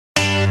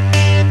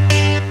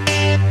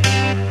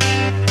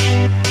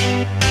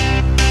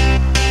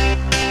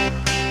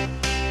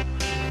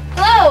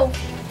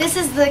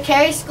is the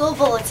Carey School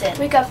Bulletin.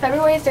 Week of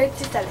February 3rd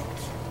through 7th.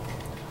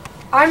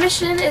 Our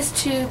mission is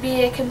to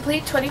be a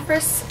complete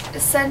 21st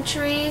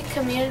century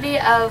community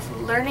of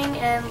learning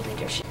and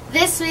leadership.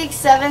 This week's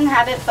 7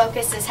 habit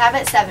focus is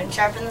Habit 7,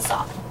 sharpen the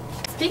saw.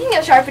 Speaking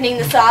of sharpening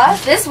the saw,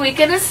 this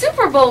weekend is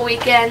Super Bowl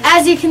weekend.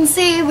 As you can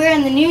see, we're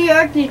in the New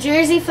York, New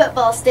Jersey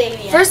football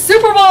stadium. For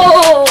Super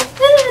Bowl!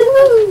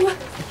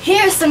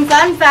 Here's some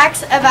fun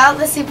facts about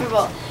the Super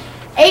Bowl.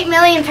 8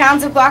 million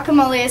pounds of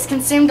guacamole is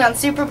consumed on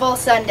Super Bowl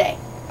Sunday.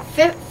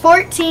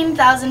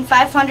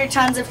 14,500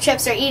 tons of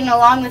chips are eaten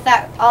along with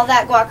all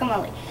that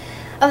guacamole.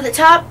 Of the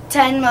top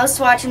 10 most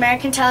watched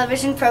American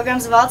television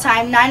programs of all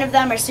time, 9 of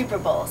them are Super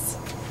Bowls.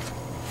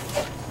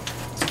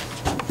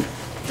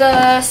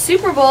 The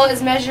Super Bowl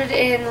is measured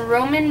in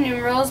Roman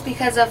numerals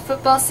because of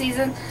football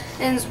seasons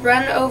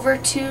run over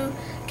 2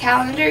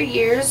 calendar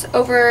years.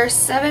 Over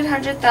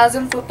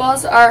 700,000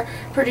 footballs are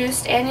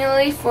produced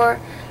annually for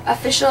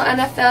official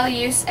NFL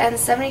use, and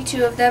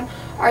 72 of them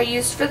are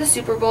used for the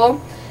Super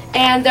Bowl.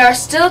 And there are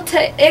still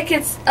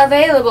tickets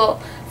available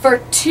for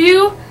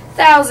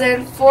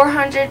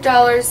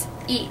 $2,400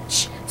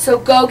 each. So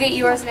go get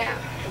yours now.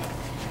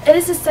 It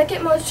is the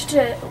second most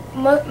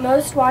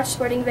watched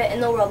sporting event in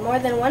the world. More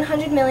than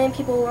 100 million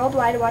people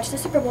worldwide watch the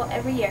Super Bowl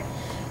every year.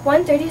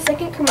 One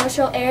 30-second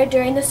commercial aired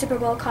during the Super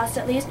Bowl cost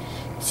at least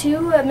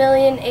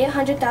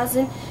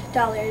 $2,800,000.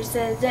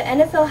 The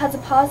NFL has a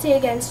policy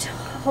against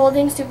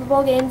holding Super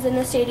Bowl games in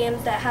the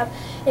stadiums that have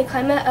a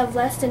climate of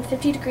less than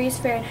 50 degrees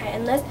Fahrenheit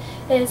unless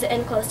it is an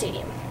enclosed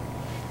stadium.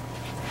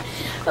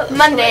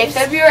 Monday,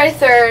 February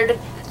 3rd,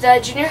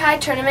 the junior high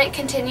tournament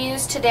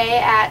continues today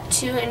at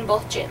 2 in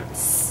both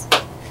gyms.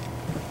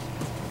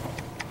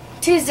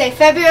 Tuesday,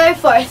 February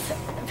 4th,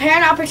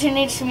 parent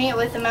opportunity to meet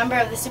with a member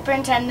of the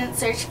superintendent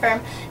search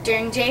firm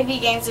during JV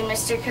games in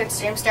Mr.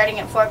 Cook's room starting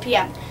at 4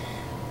 p.m.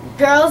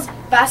 Girls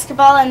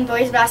basketball and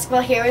boys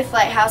basketball here with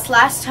Lighthouse.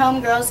 Last home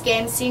girls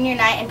game, senior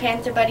night, and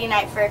Panther Buddy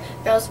night for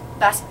girls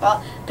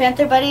basketball.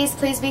 Panther Buddies,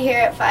 please be here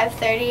at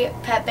 5:30.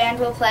 Pep band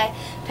will play.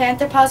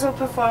 Panther Paws will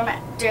perform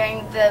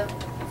during the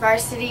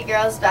varsity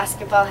girls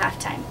basketball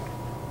halftime.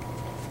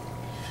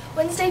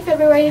 Wednesday,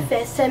 February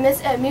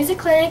 5th, a music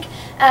clinic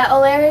at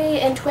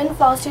O'Leary in Twin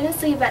Falls.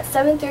 Students leave at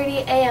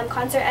 7:30 a.m.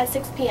 Concert at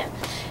 6 p.m.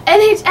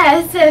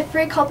 NHS,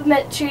 free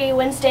complimentary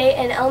Wednesday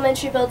in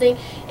elementary building,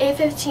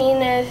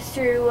 8:15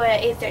 through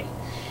 8:30.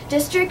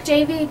 District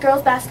JV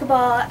girls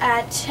basketball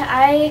at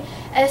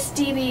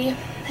ISDB,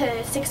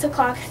 6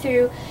 o'clock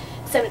through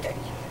 7:30.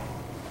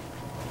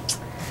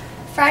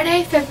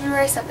 Friday,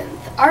 February 7th.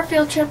 Our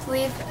field trip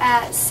leave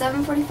at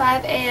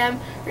 7:45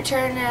 a.m.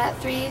 Return at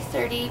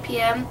 3:30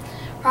 p.m.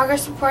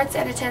 Progress reports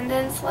and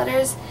attendance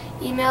letters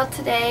emailed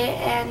today,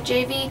 and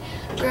JV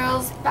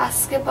girls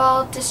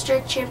basketball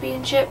district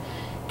championship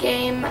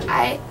game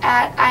at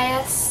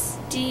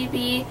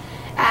ISDB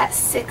at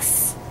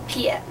 6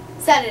 p.m.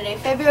 Saturday,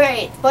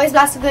 February 8th, boys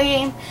basketball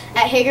game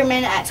at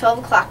Hagerman at 12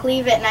 o'clock,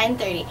 leave at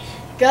 9:30.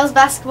 Girls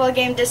basketball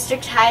game,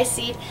 district high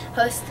seed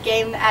host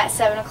game at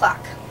 7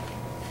 o'clock.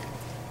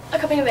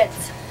 Upcoming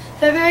events.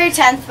 February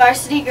 10th,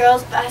 varsity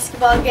girls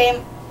basketball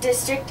game,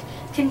 district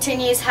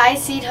continues, high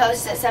seed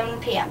host at 7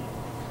 p.m.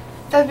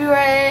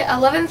 February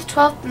 11th,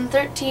 12th, and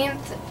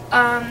 13th,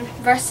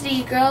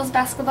 varsity girls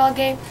basketball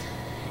game,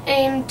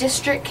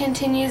 district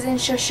continues in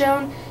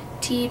Shoshone,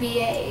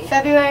 TBA.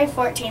 February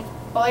 14th,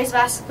 boys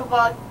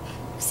basketball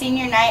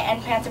senior night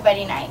and Panther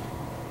Buddy night.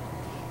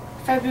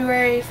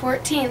 February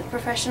 14th,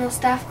 professional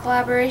staff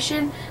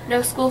collaboration,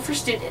 no school for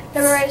students.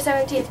 February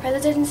 17th,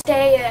 President's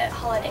Day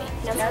holiday,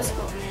 no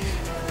school.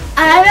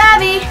 I'm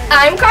Abby.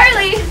 I'm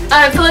Carly.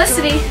 I'm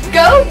Felicity.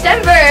 Go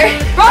Denver!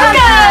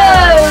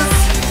 Broncos!